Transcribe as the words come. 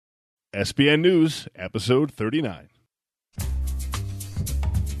SBN News, episode 39.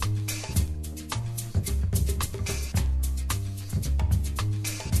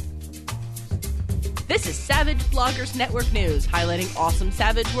 This is Savage Bloggers Network News, highlighting awesome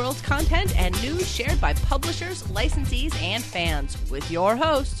Savage Worlds content and news shared by publishers, licensees, and fans. With your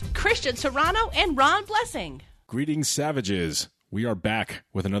hosts, Christian Serrano and Ron Blessing. Greetings, Savages. We are back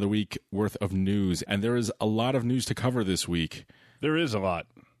with another week worth of news, and there is a lot of news to cover this week. There is a lot.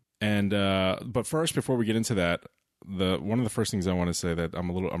 And but first, before we get into that, one of the first things I want to say that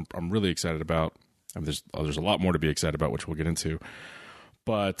I'm really excited about. And there's a lot more to be excited about, which we'll get into.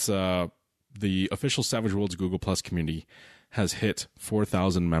 But the official Savage Worlds Google Plus community has hit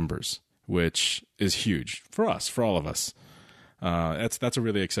 4,000 members, which is huge for us, for all of us. That's a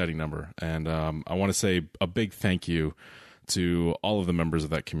really exciting number, and I want to say a big thank you to all of the members of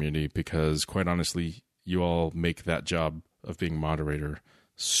that community, because quite honestly, you all make that job of being moderator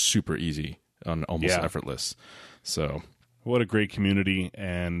super easy and almost effortless. So, what a great community,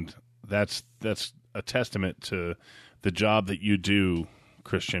 and that's a testament to the job that you do,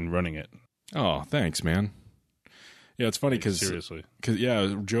 Christian, running it. Oh, thanks, man. Yeah, it's funny because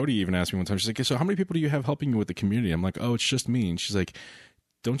Jody even asked me one time. She's like, "So, how many people do you have helping you with the community?" I'm like, "Oh, it's just me." And she's like,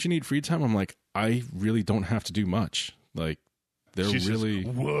 "Don't you need free time?" I'm like, "I really don't have to do much. Like, they're really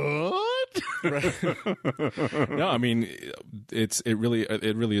what?" No, I mean, it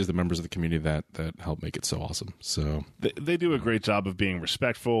really is the members of the community that help make it so awesome. So they do a great job of being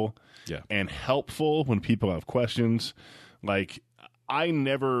respectful, and helpful when people have questions. Like, I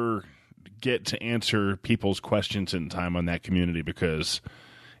never get to answer people's questions in time on that community, because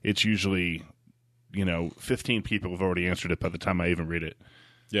it's usually 15 people have already answered it by the time I even read it.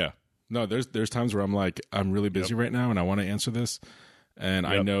 Yeah. No, there's times where I'm like, I'm really busy right now and I want to answer this, and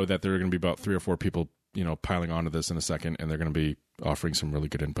I know that there are going to be about 3 or 4 people piling onto this in a second, and they're going to be offering some really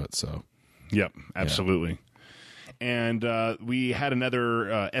good input. So yep, absolutely. And we had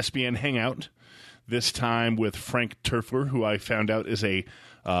another SBN hangout, this time with Frank Turfler, who I found out is a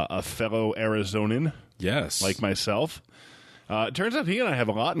fellow Arizonan, yes, like myself. It turns out he and I have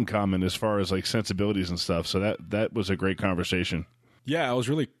a lot in common as far as like sensibilities and stuff. So that was a great conversation. Yeah, I was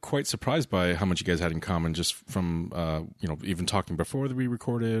really quite surprised by how much you guys had in common, just from even talking before we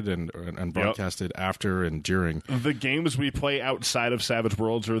recorded and broadcasted after and during. The games we play outside of Savage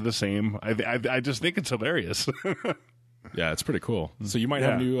Worlds are the same. I just think it's hilarious. Yeah, it's pretty cool. So you might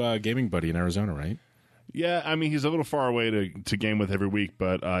have a new gaming buddy in Arizona, right? Yeah, I mean, he's a little far away to game with every week,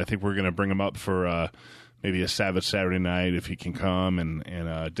 but I think we're going to bring him up for maybe a Savage Saturday night if he can come, and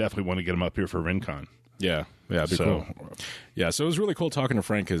definitely want to get him up here for RinCon. Yeah, it'd be cool. Yeah, so it was really cool talking to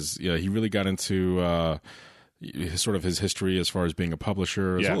Frank, because he really got into sort of his history as far as being a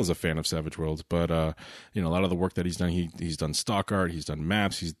publisher, as well as a fan of Savage Worlds. But a lot of the work that he's done, he's done stock art, he's done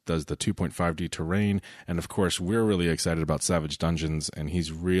maps, he does the 2.5D terrain, and of course, we're really excited about Savage Dungeons, and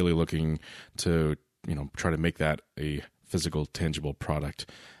he's really looking to try to make that a physical, tangible product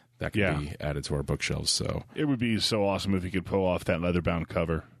that can be added to our bookshelves. So it would be so awesome if he could pull off that leather-bound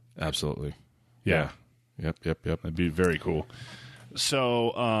cover. Absolutely. Yeah. Yep. That'd be very cool.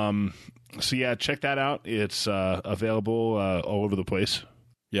 So, check that out. It's available all over the place.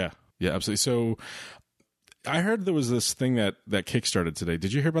 Yeah, absolutely. So I heard there was this thing that kickstarted today.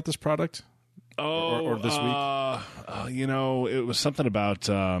 Did you hear about this product? Oh, or this week? It was something about...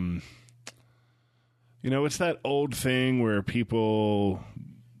 it's that old thing where people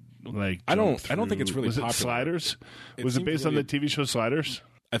like. I don't think it's really was popular. It Sliders? Was it based really on the TV show Sliders?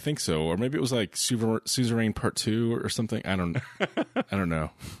 I think so, or maybe it was like Suzerain Part 2 or something. I don't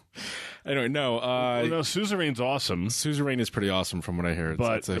know. Anyway, no. No, Suzerain's awesome. Suzerain is pretty awesome from what I hear.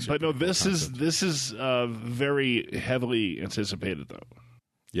 But no, this is very heavily anticipated though.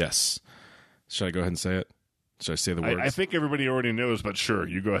 Yes. Should I go ahead and say it? Should I say the words? I think everybody already knows, but sure,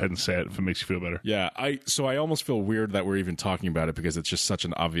 you go ahead and say it if it makes you feel better. Yeah, I almost feel weird that we're even talking about it, because it's just such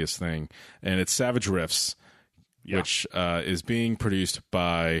an obvious thing. And it's Savage Rifts, which is being produced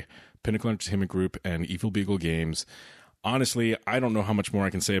by Pinnacle Entertainment Group and Evil Beagle Games. Honestly, I don't know how much more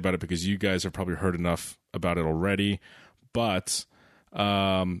I can say about it, because you guys have probably heard enough about it already. But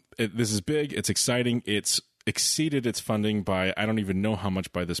this is big. It's exciting. It's exceeded its funding by I don't even know how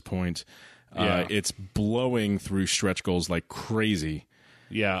much by this point. It's blowing through stretch goals like crazy.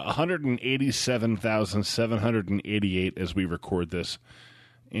 Yeah, 187,788 as we record this.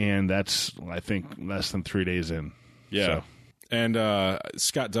 And that's, I think, less than 3 days in. Yeah. So. And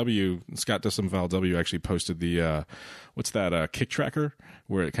Scott Decimval W actually posted the, what's that, kick tracker,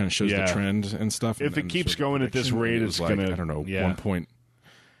 where it kind of shows the trend and stuff. If it keeps going at this rate, it's like, going to, I don't know,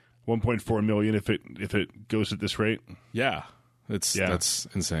 1.4 million if it goes at this rate. Yeah. That's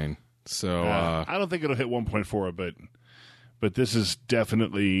insane. So I don't think it'll hit 1.4, but this is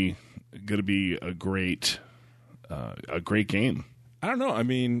definitely going to be a great game. I don't know. I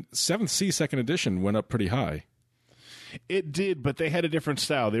mean, 7th Sea Second Edition went up pretty high. It did, but they had a different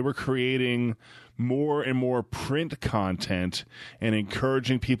style. They were creating more and more print content and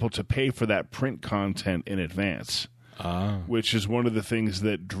encouraging people to pay for that print content in advance, which is one of the things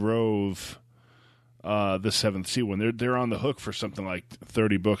that drove the 7th Sea one. They're on the hook for something like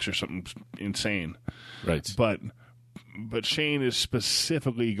 30 books or something insane. Right. But Shane is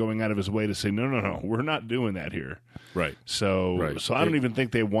specifically going out of his way to say, no, we're not doing that here. Right. So I don't even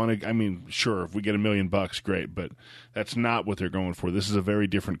think they want to. I mean, sure, if we get $1 million, great, but that's not what they're going for. This is a very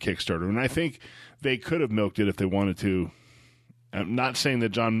different Kickstarter, and I think they could have milked it if they wanted to. I'm not saying that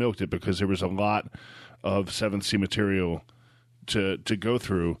John milked it, because there was a lot of 7th Sea material to go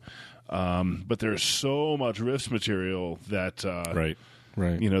through, but there's so much Rifts material that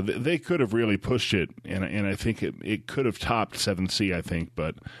Right. You know, they could have really pushed it, and I think it could have topped 7th Sea, I think,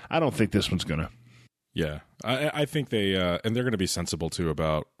 but I don't think this one's going to. Yeah. I think they, and they're going to be sensible, too,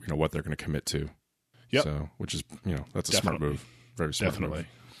 about, what they're going to commit to. Yep. So, which is, that's a smart move. Very smart move.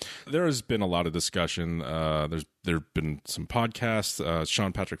 There has been a lot of discussion. There've been some podcasts.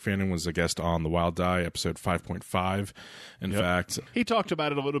 Sean Patrick Fannin was a guest on The Wild Die, episode 5.5. In fact, he talked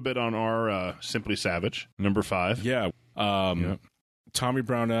about it a little bit on our Simply Savage, number 5. Yeah. Tommy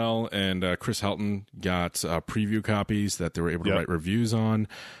Brownell and Chris Helton got preview copies that they were able to write reviews on.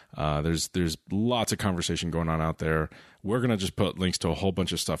 There's lots of conversation going on out there. We're going to just put links to a whole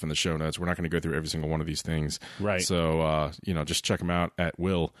bunch of stuff in the show notes. We're not going to go through every single one of these things. Right. So, just check them out at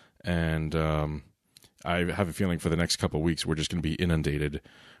will. And I have a feeling for the next couple of weeks, we're just going to be inundated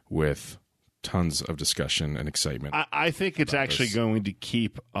with tons of discussion and excitement. I think it's actually going to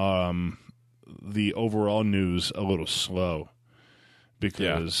keep the overall news a little slow,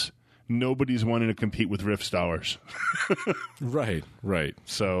 because nobody's wanting to compete with Rifts dollars. Right.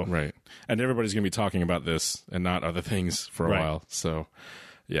 So and everybody's going to be talking about this and not other things for a while. So,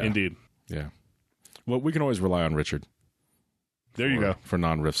 yeah. Indeed. Yeah. Well, we can always rely on Richard. There you go. For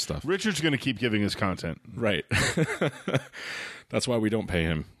non-Rift stuff. Richard's going to keep giving us content. Right. That's why we don't pay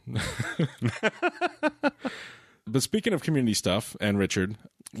him. But speaking of community stuff and Richard,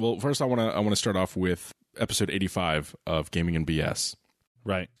 well, first I want to start off with episode 85 of Gaming and BS.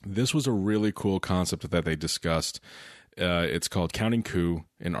 Right. This was a really cool concept that they discussed. It's called Counting Coup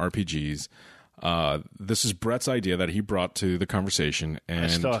in RPGs. This is Brett's idea that he brought to the conversation. And I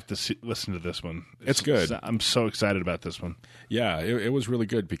still have to listen to this one. It's good. I'm so excited about this one. Yeah, it was really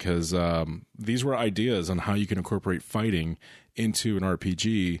good, because these were ideas on how you can incorporate fighting into an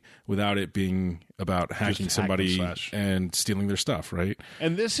RPG without it being about hacking somebody and stealing their stuff, right?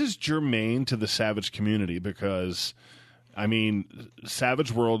 And this is germane to the Savage community, because, I mean,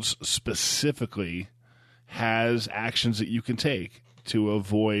 Savage Worlds specifically has actions that you can take to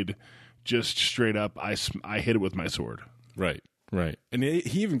avoid just straight up, I hit it with my sword. Right. And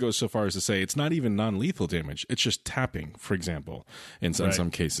he even goes so far as to say it's not even non-lethal damage. It's just tapping, for example, in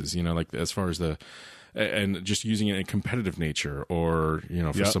some cases, like as far as and just using it in competitive nature or,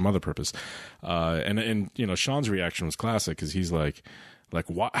 for some other purpose. And Sean's reaction was classic, because he's like,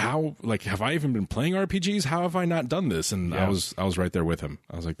 what, how, have I even been playing RPGs? How have I not done this? And I was right there with him.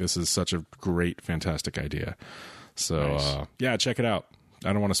 I was like, this is such a great, fantastic idea. So, nice. Check it out.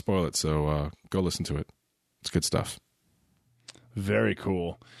 I don't want to spoil it, so go listen to it. It's good stuff. Very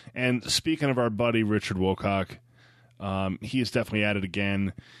cool. And speaking of our buddy Richard Wilcock, he is definitely at it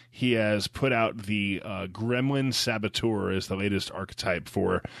again. He has put out the Gremlin Saboteur as the latest archetype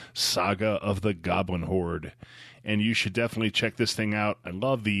for Saga of the Goblin Horde, and you should definitely check this thing out. I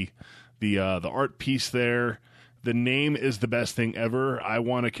love the art piece there. The name is the best thing ever. I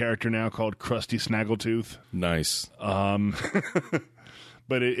want a character now called Krusty Snaggletooth. Nice.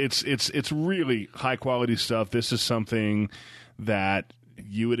 But it's really high quality stuff. This is something that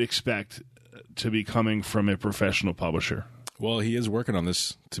you would expect to be coming from a professional publisher. Well, he is working on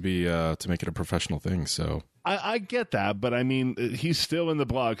this to be to make it a professional thing. So I get that, but I mean, he's still in the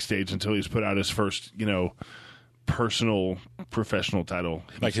blog stage until he's put out his first, personal professional title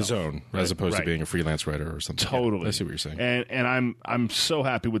himself. Like his own, as opposed to being a freelance writer or something. Totally. Yeah, I see what you're saying. And I'm so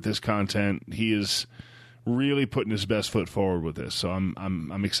happy with this content. He is really putting his best foot forward with this. So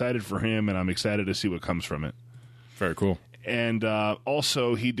I'm excited for him, and I'm excited to see what comes from it. Very cool. And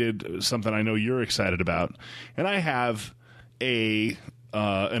also, he did something I know you're excited about, and I have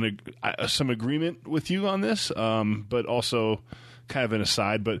some agreement with you on this, but also kind of an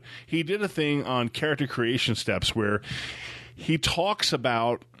aside. But he did a thing on character creation steps where he talks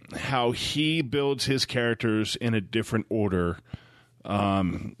about how he builds his characters in a different order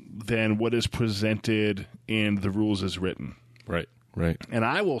than what is presented in the rules as written. Right. And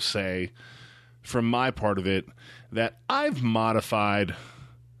I will say, from my part of it, that I've modified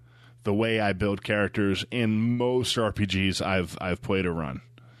the way I build characters in most RPGs I've played or run.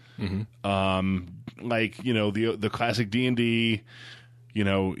 Like, the classic D&D,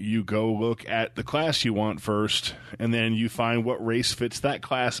 you go look at the class you want first, and then you find what race fits that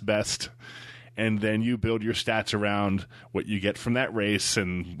class best, and then you build your stats around what you get from that race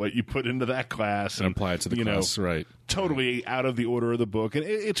and what you put into that class. And apply it to the class, right. Totally out of the order of the book, and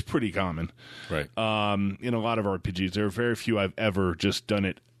it's pretty common. Right. In a lot of RPGs. There are very few I've ever just done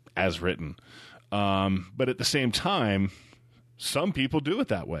it as written. But at the same time, some people do it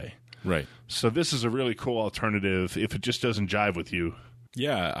that way. Right. So this is a really cool alternative if it just doesn't jive with you.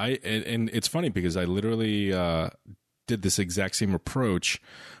 Yeah, and it's funny because I literally did this exact same approach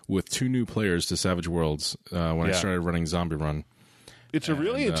with 2 new players to Savage Worlds when I started running Zombie Run. It's a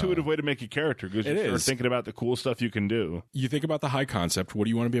really intuitive way to make a character because you start thinking about the cool stuff you can do. You think about the high concept, what do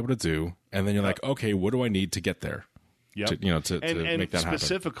you want to be able to do? And then you're like, okay, what do I need to get there? Yep. To make that happen.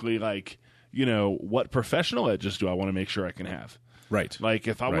 Specifically, like, what professional edges do I want to make sure I can have? Right. Like,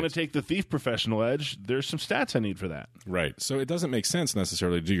 if I want to take the thief professional edge, there's some stats I need for that. Right. So it doesn't make sense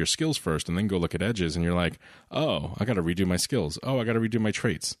necessarily to do your skills first and then go look at edges, and you're like, oh, I got to redo my skills. Oh, I got to redo my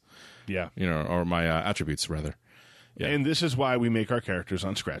traits. Yeah. Or my attributes, rather. Yeah. And this is why we make our characters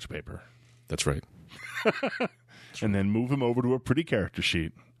on scratch paper. That's right. And then move them over to a pretty character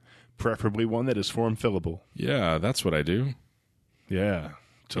sheet, preferably one that is form fillable. Yeah, that's what I do. Yeah.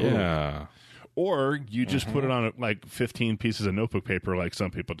 Totally. Yeah. Or you just put it on like 15 pieces of notebook paper like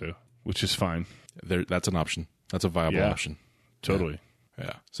some people do, which is fine. That's an option. That's a viable option. Totally.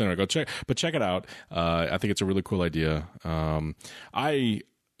 Yeah. So anyway, check it out. I think it's a really cool idea. I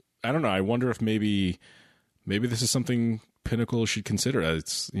don't know. I wonder if maybe this is something Pinnacle should consider.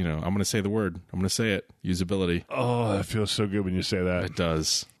 It's, I'm going to say the word. I'm going to say it. Usability. Oh, that feels so good when you say that. It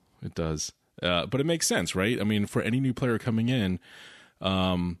does. But it makes sense, right? I mean, for any new player coming in,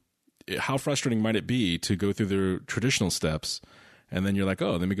 how frustrating might it be to go through the traditional steps, and then you're like,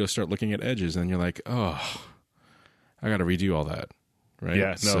 oh, let me go start looking at edges, and you're like, oh, I got to redo all that, right?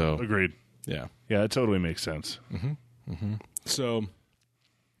 Yeah, no, agreed. Yeah, it totally makes sense. So,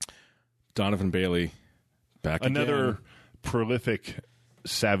 Donovan Bailey, back another again. Prolific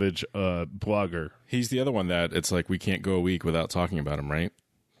Savage blogger. He's the other one that it's like we can't go a week without talking about him, right?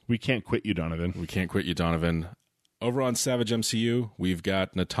 We can't quit you, Donovan. We can't quit you, Donovan. Over on Savage MCU, we've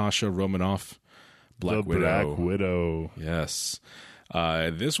got Natasha Romanoff, Black Widow. Yes.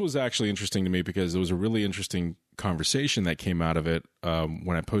 This was actually interesting to me because there was a really interesting conversation that came out of it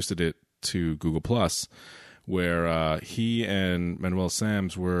when I posted it to Google+, where he and Manuel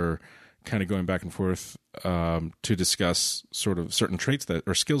Sams were kind of going back and forth to discuss sort of certain traits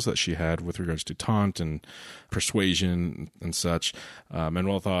or skills that she had with regards to taunt and persuasion and such.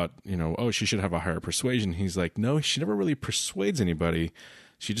 Manuel thought, she should have a higher persuasion. He's like, no, she never really persuades anybody.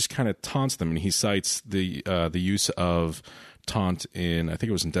 She just kind of taunts them. And he cites the use of taunt in, I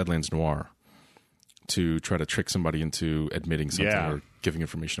think it was in Deadlands Noir, to try to trick somebody into admitting something or giving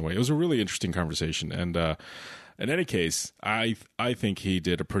information away. It was a really interesting conversation. And in any case, I think he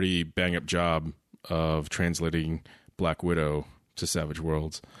did a pretty bang-up job of translating Black Widow to Savage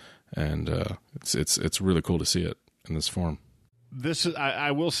Worlds, and it's really cool to see it in this form. This is,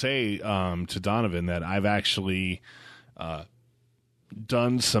 I will say to Donovan that I've actually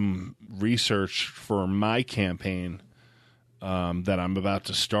done some research for my campaign that I'm about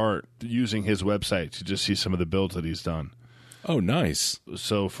to start using his website to just see some of the builds that he's done. Oh, nice.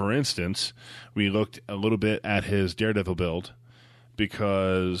 So, for instance, we looked a little bit at his Daredevil build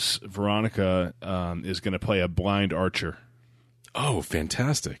because Veronica is going to play a blind archer. Oh,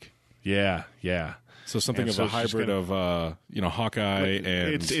 fantastic. Yeah. So something of a hybrid of Hawkeye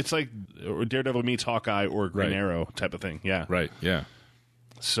and... It's like Daredevil meets Hawkeye or Green Arrow type of thing, yeah. Right, yeah.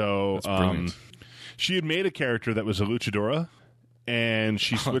 So she had made a character that was a luchadora, and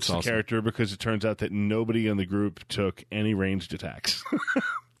she switched the character because it turns out that nobody in the group took any ranged attacks.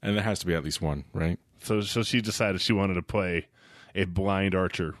 And there has to be at least one, right? So she decided she wanted to play a blind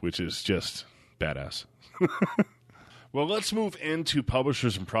archer, which is just badass. Well, let's move into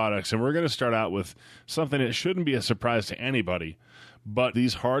publishers and products, and we're going to start out with something that shouldn't be a surprise to anybody, but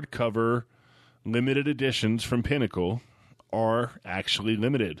these hardcover limited editions from Pinnacle are actually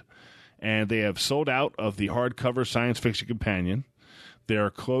limited, and they have sold out of the hardcover science fiction companion. They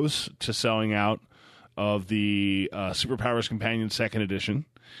are close to selling out of the Superpowers Companion 2nd edition,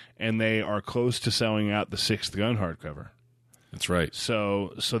 and they are close to selling out the 6th Gun hardcover. That's right.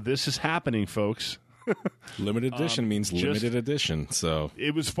 So this is happening, folks. Limited edition means limited edition. So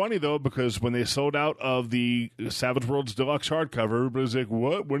it was funny though, because when they sold out of the Savage Worlds Deluxe hardcover, everybody was like,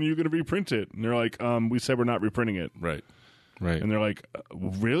 "What? When are you going to reprint it?" And they're like, "We said we're not reprinting it." Right. And they're like,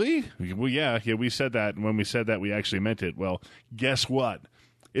 "Really?" Well, yeah, we said that. And when we said that, we actually meant it. Well, guess what?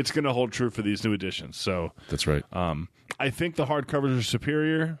 It's going to hold true for these new editions. So that's right. I think the hardcovers are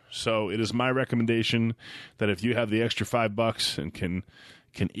superior. So it is my recommendation that if you have the extra $5 and can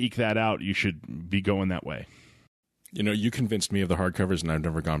eke that out, you should be going that way. You know, you convinced me of the hardcovers, and I've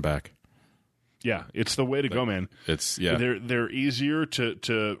never gone back. Yeah, it's the way to go, man. They're easier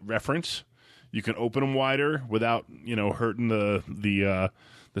to reference. You can open them wider without hurting the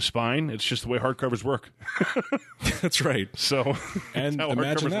spine. It's just the way hardcovers work. That's right. So and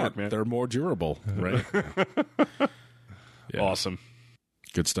imagine that work, man. They're more durable, right? Awesome.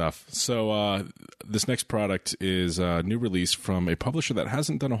 Good stuff. So this next product is a new release from a publisher that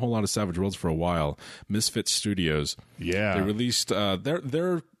hasn't done a whole lot of Savage Worlds for a while, Misfit Studios. Yeah. They released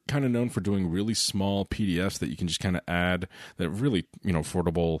they're kind of known for doing really small PDFs that you can just kind of add, that really,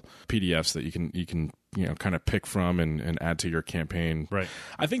 affordable PDFs that you can kind of pick from and add to your campaign. Right.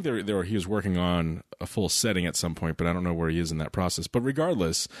 I think he was working on a full setting at some point, but I don't know where he is in that process. But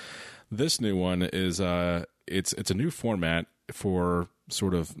regardless, this new one is it's a new format for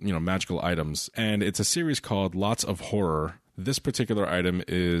sort of magical items, and it's a series called Lots of Horror. This particular item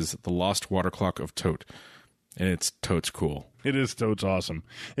is the Lost Water Clock of Tote, and it's totes cool. It is totes awesome.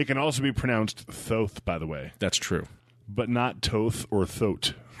 It can also be pronounced Thoth, by the way. That's true, but not Toth or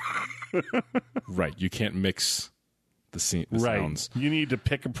Thote. Right, you can't mix the sounds. You need to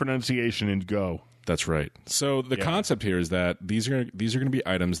pick a pronunciation and go. That's right. So the concept here is that these are going to be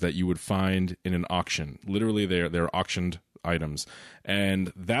items that you would find in an auction. Literally, they're auctioned items,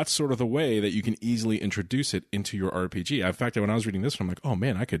 and that's sort of the way that you can easily introduce it into your RPG. In fact, when I was reading this one, I'm like, oh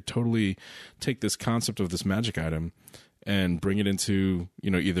man, I could totally take this concept of this magic item and bring it into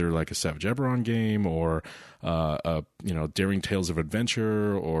either like a Savage Eberron game or Daring Tales of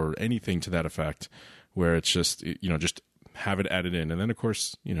Adventure or anything to that effect, where it's just just have it added in, and then of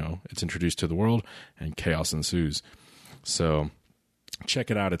course it's introduced to the world and chaos ensues. So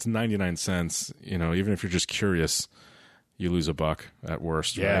check it out. It's 99 cents. Even if you're just curious, you lose $1 at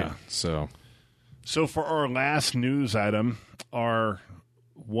worst. Yeah. Right? So for our last news item, our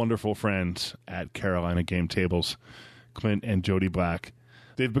wonderful friends at Carolina Game Tables, Clint and Jody Black,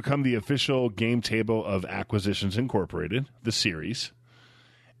 they've become the official game table of Acquisitions Incorporated, the series.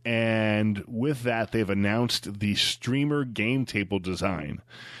 And with that, they've announced the streamer game table design.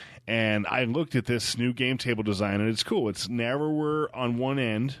 And I looked at this new game table design, and it's cool. It's narrower on one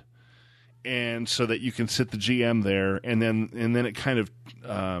end, and so that you can sit the GM there, and then it kind of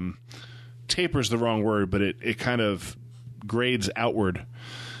tapers the wrong word, but it kind of grades outward.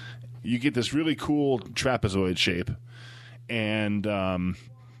 You get this really cool trapezoid shape, and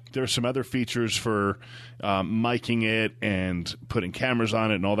there's some other features for miking it and putting cameras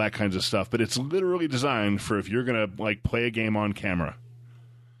on it and all that kinds of stuff. But it's literally designed for if you're going to play a game on camera.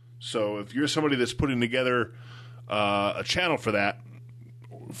 So if you're somebody that's putting together a channel for that,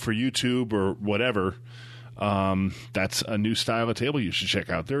 for YouTube or whatever, that's a new style of table you should check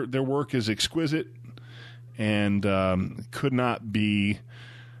out. Their work is exquisite and could not be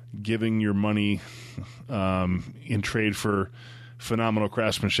giving your money in trade for phenomenal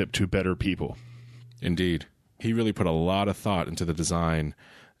craftsmanship to better people. Indeed. He really put a lot of thought into the design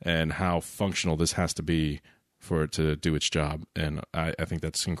and how functional this has to be for it to do its job. And I think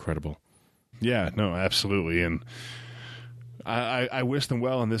that's incredible. Yeah, no, absolutely. And I wish them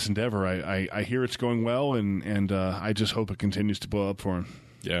well in this endeavor. I hear it's going well, and I just hope it continues to blow up for them.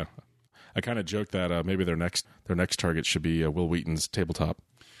 Yeah. I kind of joked that maybe their next target should be Will Wheaton's tabletop.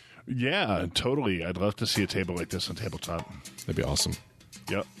 Yeah, totally. I'd love to see a table like this on tabletop. That'd be awesome.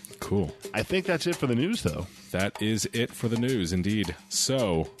 Yep. Cool. I think that's it for the news, though. That is it for the news, indeed.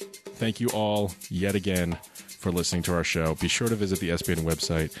 So, thank you all yet again for listening to our show. Be sure to visit the SBN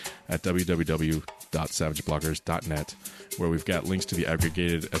website at www.savagebloggers.net, where we've got links to the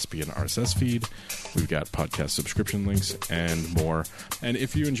aggregated SBN RSS feed. We've got podcast subscription links and more. And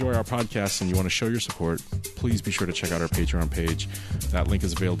if you enjoy our podcast and you want to show your support, please be sure to check out our Patreon page. That link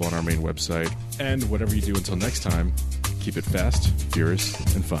is available on our main website. And whatever you do until next time, keep it fast, furious,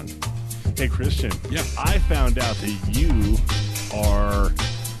 and fun. Hey, Christian. Yeah. I found out that you are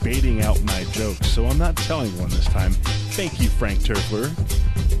baiting out my jokes, so I'm not telling one this time. Thank you, Frank Turfler.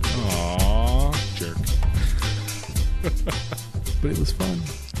 Aww. Jerk. But it was fun.